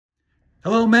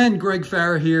Hello men, Greg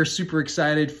Farah here, super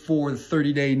excited for the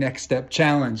 30-day Next Step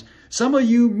Challenge. Some of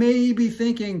you may be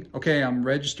thinking, okay, I'm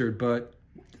registered, but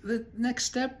the next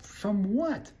step from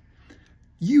what?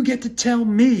 You get to tell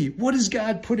me, what is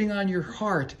God putting on your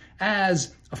heart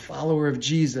as a follower of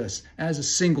Jesus, as a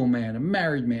single man, a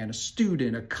married man, a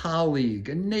student, a colleague,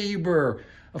 a neighbor,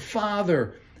 a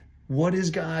father? What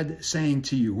is God saying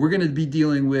to you? We're going to be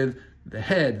dealing with the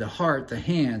head, the heart, the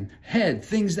hand, head,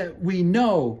 things that we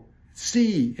know,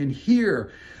 see and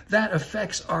hear. That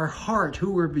affects our heart,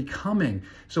 who we're becoming.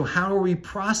 So how are we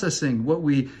processing what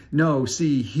we know,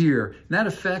 see, hear? And that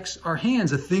affects our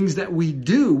hands, the things that we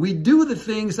do. We do the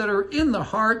things that are in the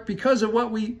heart because of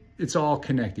it's all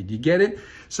connected. You get it?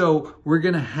 So we're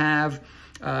going to have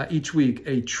each week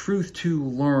a truth to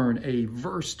learn, a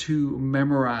verse to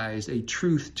memorize, a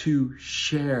truth to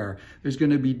share. There's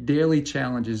going to be daily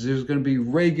challenges. There's going to be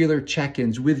regular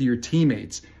check-ins with your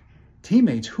teammates.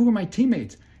 Teammates? Who are my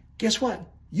teammates? Guess what?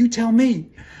 You tell me.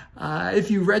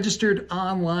 If you registered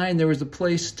online, there was a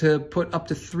place to put up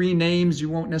to 3 names. You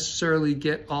won't necessarily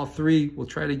get all 3. We'll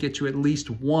try to get you at least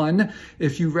 1.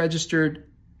 If you registered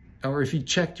or if you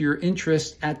checked your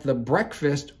interest at the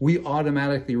breakfast, we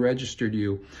automatically registered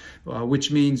you, which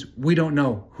means we don't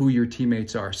know who your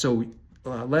teammates are. So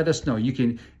let us know. You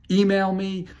can email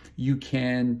me. You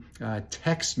can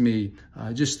text me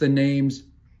just the names.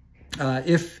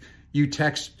 If you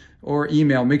text or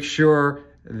email, make sure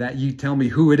that you tell me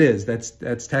who it is that's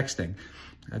texting.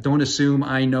 Don't assume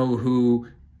I know who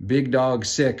Big Dog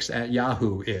 6 at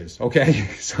Yahoo is, okay?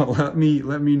 So let me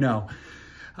know.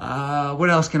 What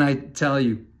else can I tell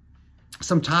you?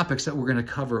 Some topics that we're going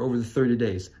to cover over the 30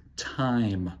 days.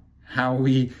 Time, how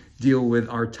we deal with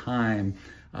our time.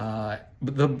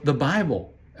 The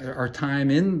Bible, our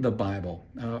time in the Bible.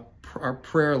 Our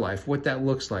prayer life, what that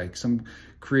looks like, some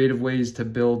creative ways to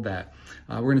build that.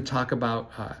 We're going to talk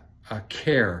about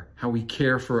care, how we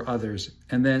care for others,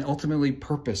 and then ultimately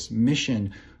purpose,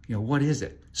 mission. What is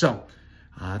it? So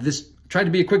this tried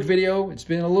to be a quick video. It's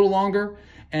been a little longer,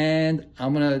 and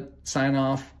I'm going to sign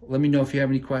off. Let me know if you have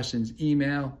any questions.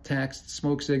 Email, text,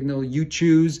 smoke signal, you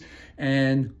choose,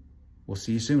 and we'll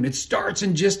see you soon. It starts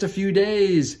in just a few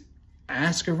days.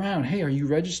 Ask around. Hey, are you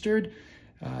registered?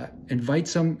 Invite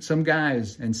some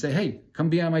guys and say, hey, come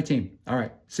be on my team. All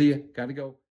right, see ya. Got to go.